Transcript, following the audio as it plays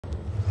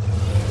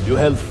You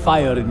held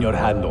fire in your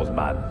hand, old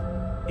man.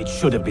 It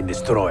should have been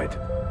destroyed.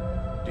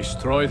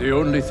 Destroy the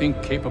only thing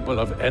capable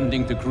of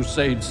ending the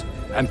Crusades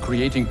and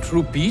creating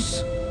true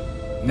peace?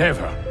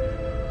 Never.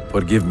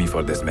 Forgive me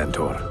for this,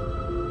 Mentor.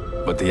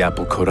 But the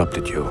apple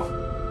corrupted you,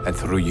 and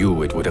through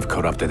you it would have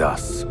corrupted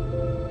us.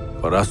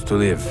 For us to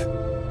live,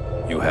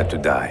 you had to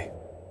die.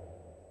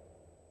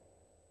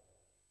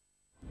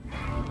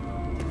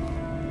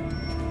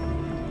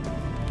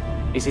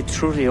 Is it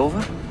truly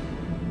over?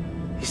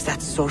 Is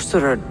that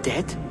sorcerer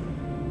dead?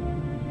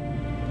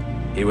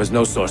 He was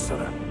no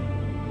sorcerer.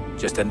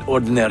 Just an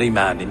ordinary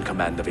man in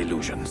command of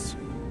illusions.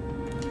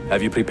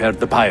 Have you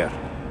prepared the pyre?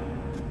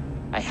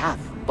 I have,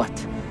 but...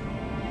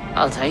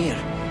 Altair,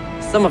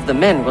 some of the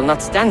men will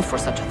not stand for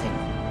such a thing.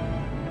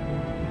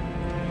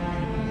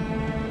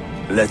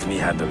 Let me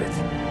handle it.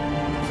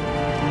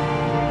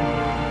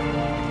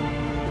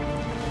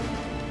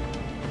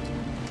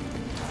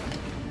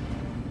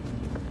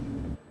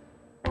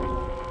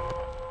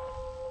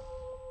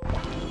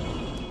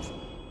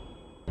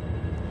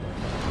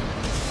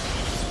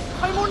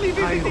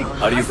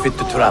 Are you fit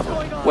to travel?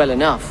 Well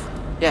enough,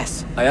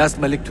 yes. I asked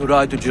Malik to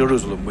ride to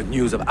Jerusalem with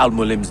news of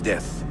Al-Mualim's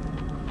death.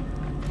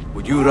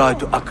 Would you ride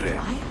to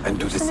Acre and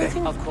do the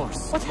same? Of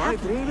course. What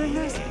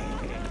happened?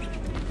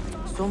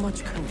 So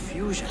much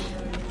confusion.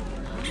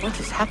 What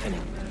is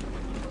happening?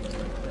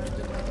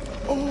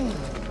 Oh!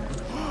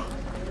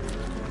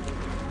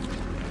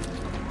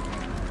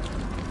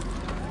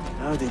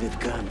 How did it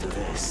come to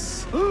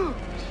this?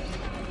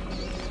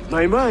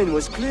 My mind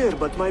was clear,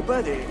 but my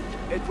body,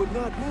 it would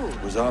not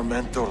move. Was our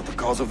mentor the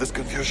cause of this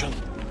confusion?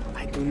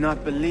 I do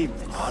not believe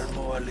this.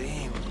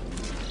 Mualim.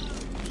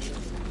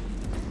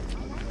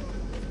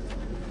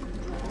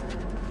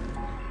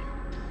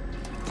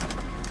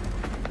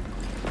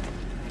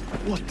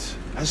 What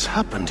has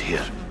happened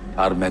here?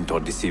 Our mentor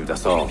deceived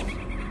us all.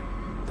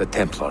 The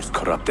Templars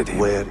corrupted him.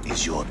 Where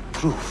is your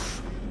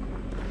proof?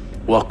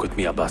 Walk with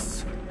me,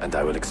 Abbas, and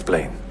I will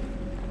explain.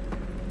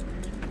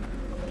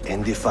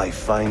 And if I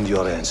find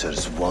your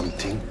answers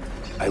wanting?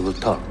 I will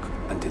talk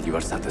until you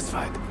are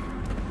satisfied.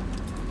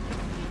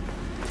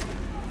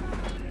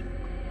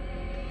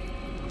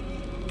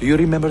 Do you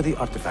remember the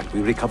artifact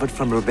we recovered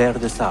from Robert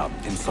de Sable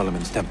in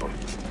Solomon's temple?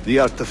 The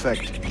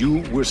artifact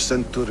you were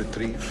sent to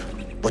retrieve,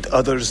 but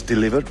others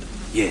delivered?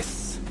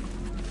 Yes.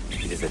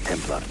 It is a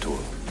Templar tool.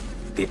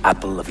 The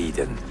Apple of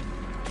Eden.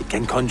 It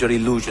can conjure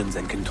illusions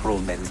and control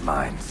men's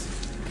minds.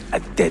 A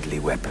deadly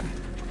weapon.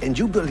 And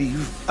you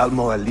believe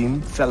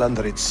Al-Mualim fell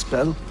under its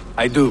spell?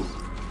 I do.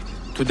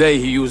 Today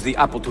he used the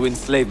apple to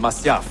enslave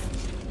Masyaf.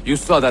 You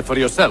saw that for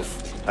yourself.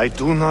 I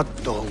do not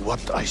know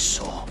what I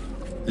saw.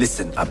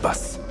 Listen,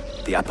 Abbas.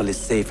 The apple is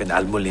safe in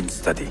Al-Mualim's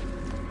study.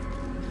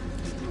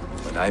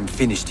 When I'm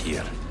finished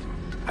here,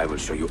 I will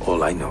show you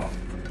all I know.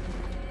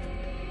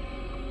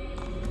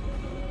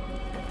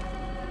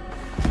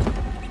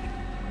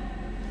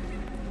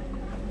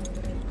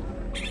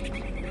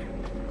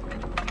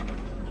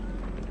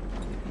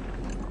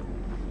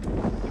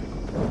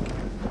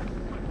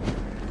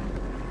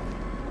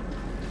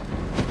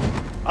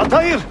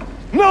 Altair!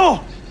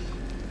 No!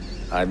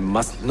 I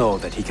must know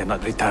that he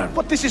cannot return.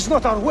 But this is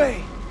not our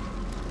way.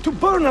 To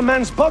burn a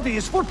man's body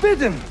is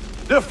forbidden.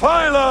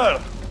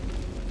 Defiler!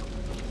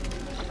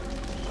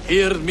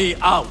 Hear me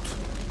out.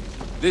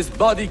 This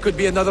body could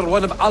be another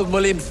one of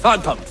Al-Mualim's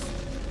phantoms.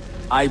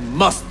 I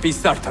must be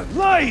certain.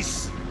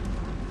 Lies!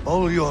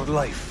 All your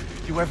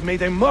life, you have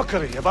made a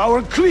mockery of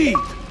our creed.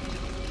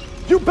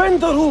 You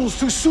bend the rules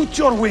to suit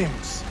your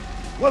whims,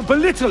 while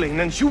belittling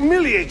and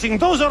humiliating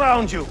those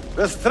around you.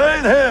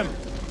 Restrain him!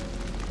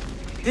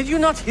 Did you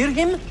not hear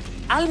him?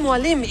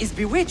 Al-Mualim is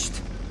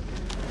bewitched.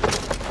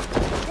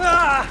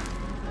 Ah!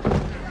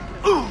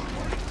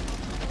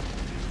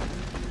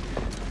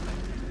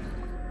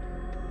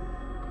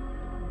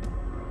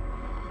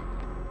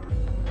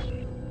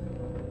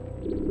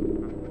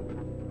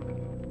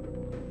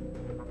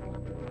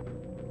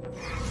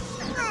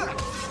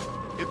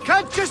 You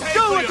can't just do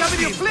whatever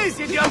you please,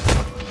 idiot!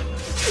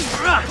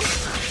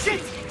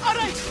 Shit!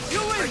 Alright, you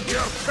win!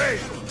 Your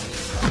face!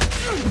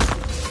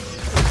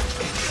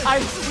 I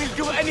will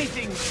do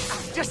anything.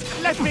 Just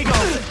let me go.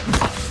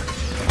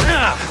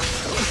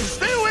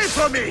 Stay away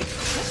from me!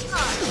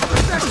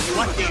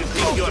 What do you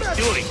think you're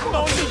doing?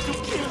 No need to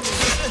kill me.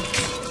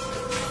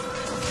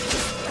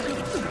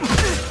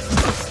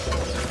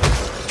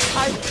 I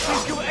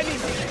will do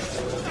anything.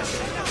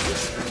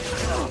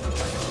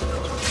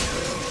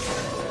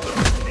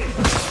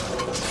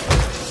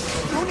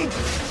 No need.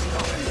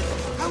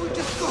 I will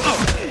just go.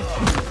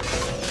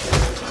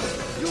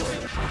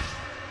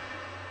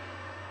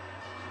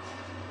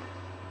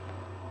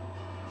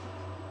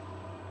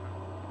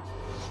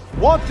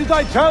 What did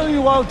I tell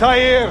you,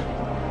 Altair?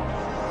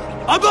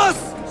 Abbas!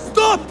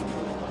 Stop!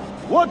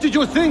 What did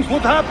you think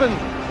would happen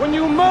when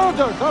you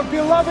murdered our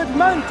beloved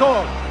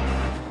mentor?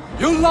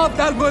 You loved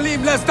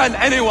Al-Mualim less than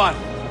anyone!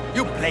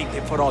 You blamed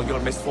him for all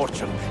your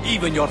misfortune,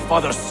 even your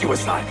father's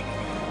suicide.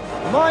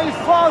 My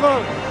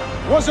father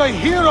was a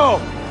hero!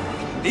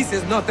 This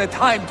is not the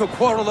time to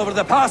quarrel over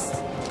the past.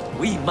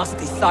 We must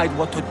decide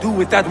what to do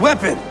with that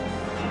weapon!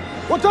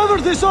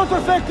 Whatever this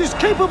artifact is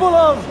capable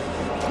of,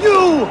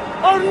 you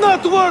are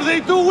not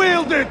worthy to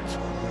wield it!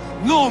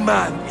 No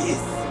man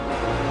is!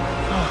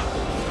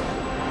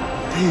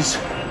 It is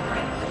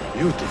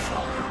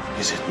beautiful,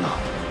 is it not?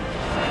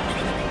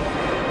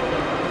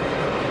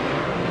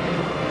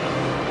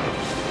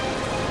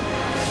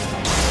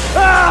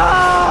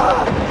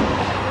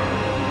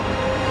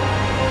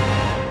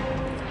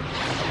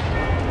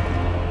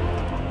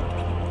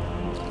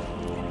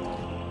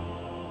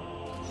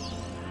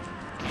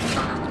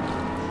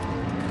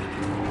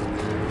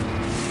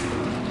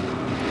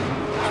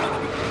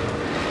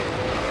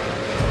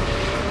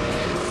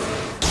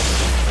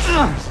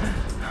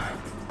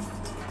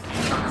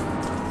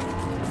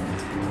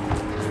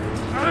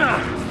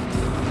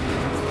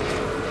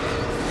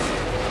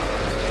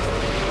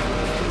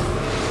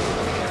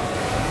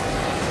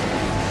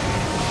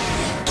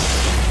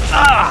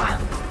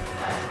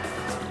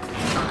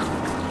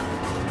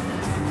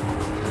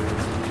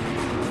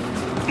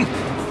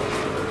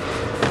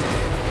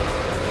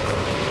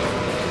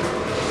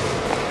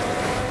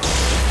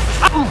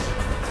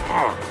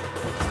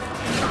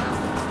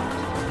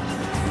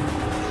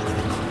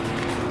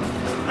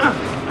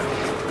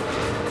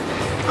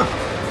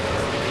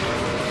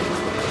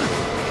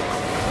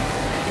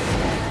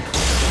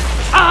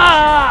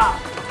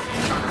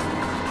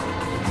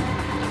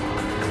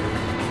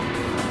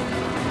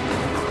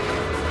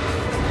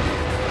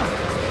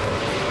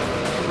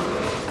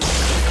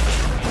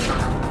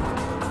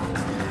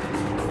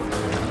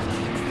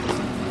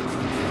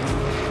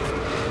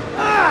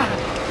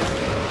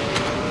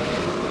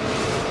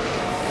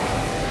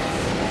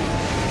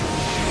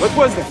 What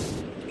was that?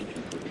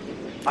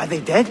 Are they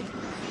dead?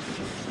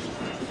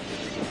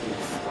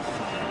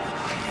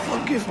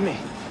 Forgive me.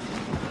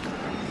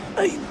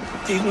 I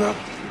did not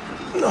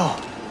know.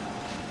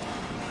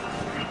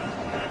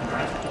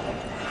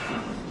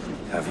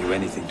 Have you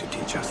anything to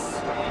teach us?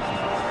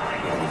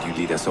 Or will you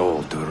lead us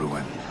all to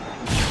ruin?